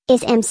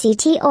Is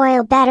MCT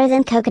oil better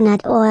than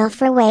coconut oil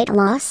for weight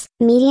loss?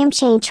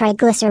 Medium-chain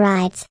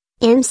triglycerides,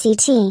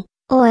 MCT,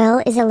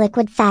 oil is a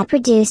liquid fat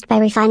produced by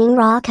refining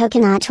raw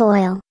coconut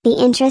oil. The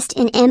interest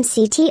in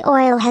MCT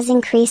oil has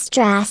increased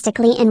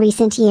drastically in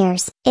recent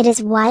years. It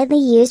is widely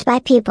used by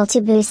people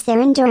to boost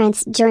their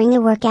endurance during a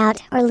workout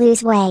or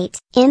lose weight.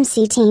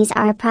 MCTs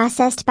are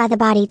processed by the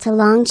body to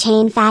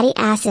long-chain fatty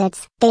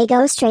acids. They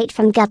go straight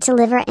from gut to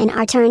liver and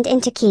are turned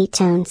into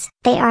ketones.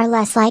 They are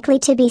less likely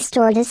to be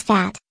stored as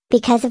fat,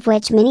 because of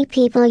which many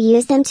people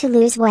use them to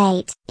lose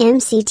weight.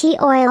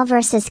 MCT oil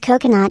versus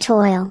coconut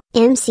oil.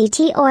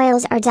 MCT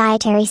oils are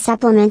dietary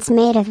supplements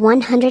made of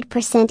 100%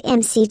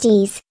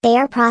 MCTs. They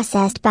are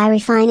processed by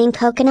refining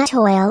coconut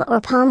oil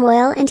or palm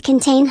oil and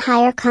contain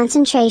higher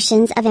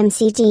concentrations of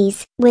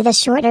MCTs. With a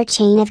shorter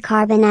chain of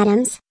carbon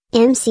atoms,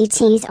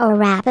 MCTs are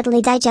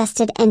rapidly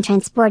digested and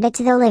transported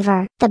to the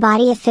liver. The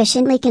body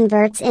efficiently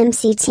converts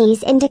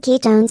MCTs into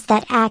ketones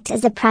that act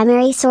as a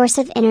primary source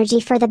of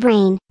energy for the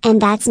brain.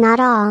 And that's not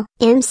all.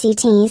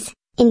 MCTs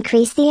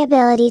increase the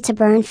ability to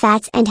burn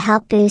fats and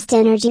help boost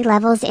energy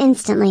levels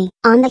instantly.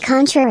 On the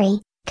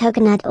contrary,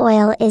 coconut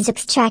oil is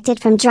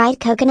extracted from dried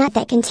coconut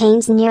that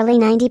contains nearly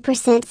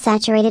 90%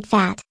 saturated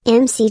fat.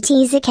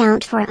 MCTs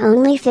account for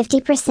only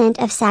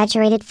 50% of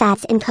saturated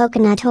fats in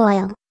coconut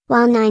oil,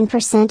 while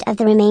 9% of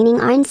the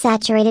remaining are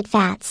unsaturated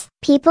fats.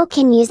 People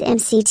can use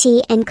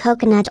MCT and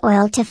coconut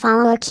oil to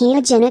follow a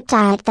ketogenic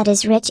diet that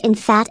is rich in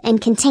fat and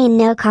contain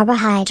no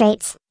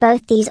carbohydrates.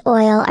 Both these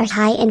oils are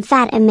high in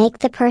fat and make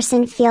the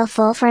person feel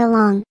full for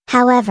long.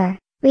 However,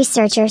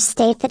 researchers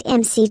state that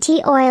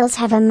MCT oils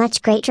have a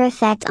much greater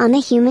effect on the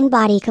human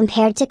body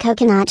compared to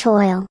coconut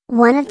oil.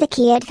 One of the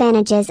key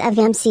advantages of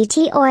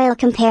MCT oil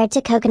compared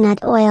to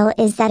coconut oil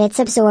is that its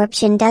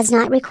absorption does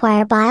not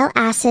require bile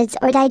acids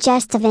or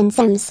digestive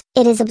enzymes.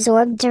 It is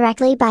absorbed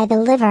directly by the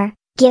liver.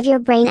 Give your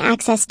brain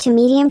access to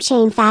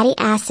medium-chain fatty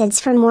acids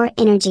for more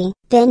energy.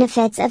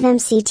 Benefits of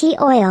MCT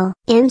oil.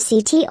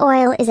 MCT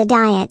oil is a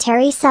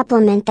dietary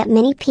supplement that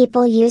many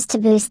people use to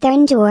boost their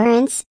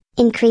endurance,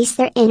 increase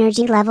their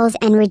energy levels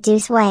and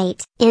reduce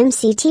weight.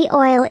 MCT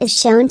oil is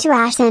shown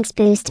to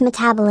boost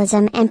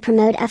metabolism and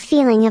promote a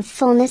feeling of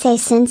fullness.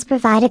 ASINs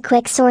provide a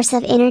quick source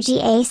of energy.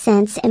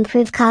 ASINs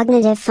improve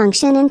cognitive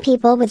function in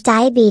people with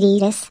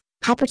diabetes,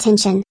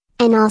 hypertension,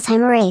 and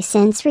Alzheimer's.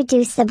 ASINs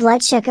reduce the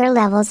blood sugar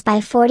levels by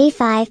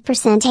 45%.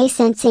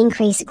 ASINs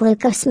increase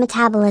glucose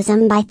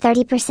metabolism by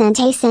 30%.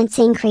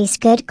 ASINs increase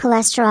good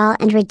cholesterol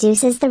and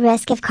reduces the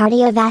risk of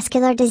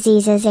cardiovascular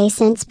diseases.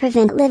 ASINs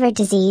prevent liver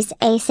disease.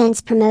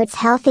 ASINs promotes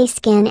healthy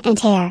skin and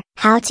hair.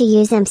 How to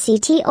use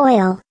MCT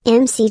oil.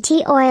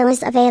 MCT oil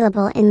is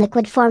available in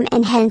liquid form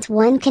and hence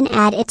one can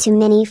add it to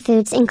many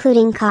foods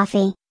including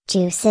coffee,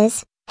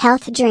 juices,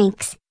 health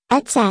drinks,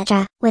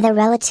 etc. With a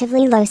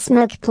relatively low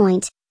smoke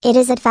point, it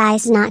is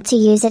advised not to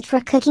use it for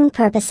cooking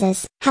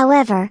purposes.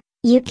 However,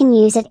 you can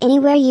use it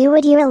anywhere you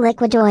would use a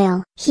liquid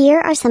oil.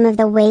 Here are some of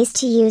the ways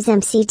to use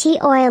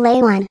MCT oil.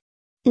 A1.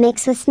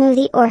 Mix with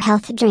smoothie or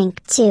health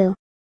drink. 2.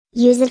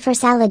 Use it for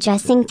salad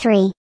dressing.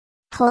 3.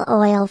 Whole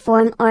oil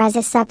form or as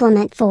a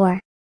supplement. 4.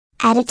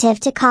 Additive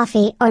to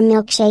coffee or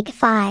milkshake.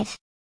 5.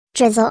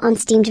 Drizzle on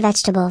steamed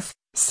vegetables,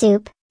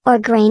 soup, or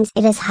grains.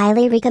 It is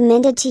highly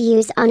recommended to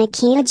use on a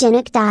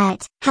ketogenic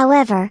diet.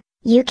 However,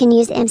 you can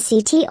use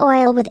MCT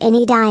oil with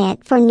any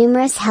diet for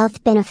numerous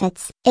health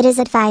benefits. It is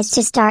advised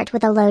to start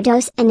with a low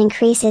dose and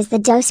increases the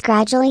dose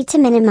gradually to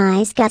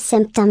minimize gut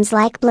symptoms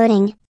like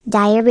bloating,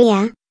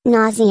 diarrhea,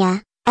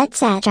 nausea,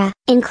 etc.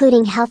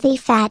 Including healthy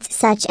fats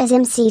such as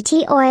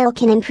MCT oil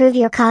can improve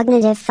your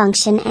cognitive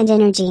function and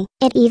energy.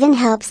 It even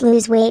helps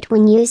lose weight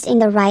when used in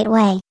the right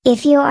way.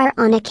 If you are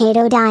on a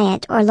keto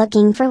diet or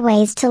looking for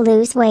ways to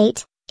lose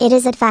weight, it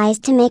is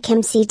advised to make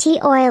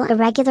MCT oil a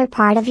regular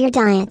part of your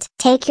diet.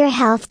 Take your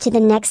health to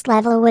the next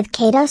level with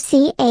Keto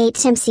C8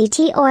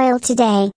 MCT oil today.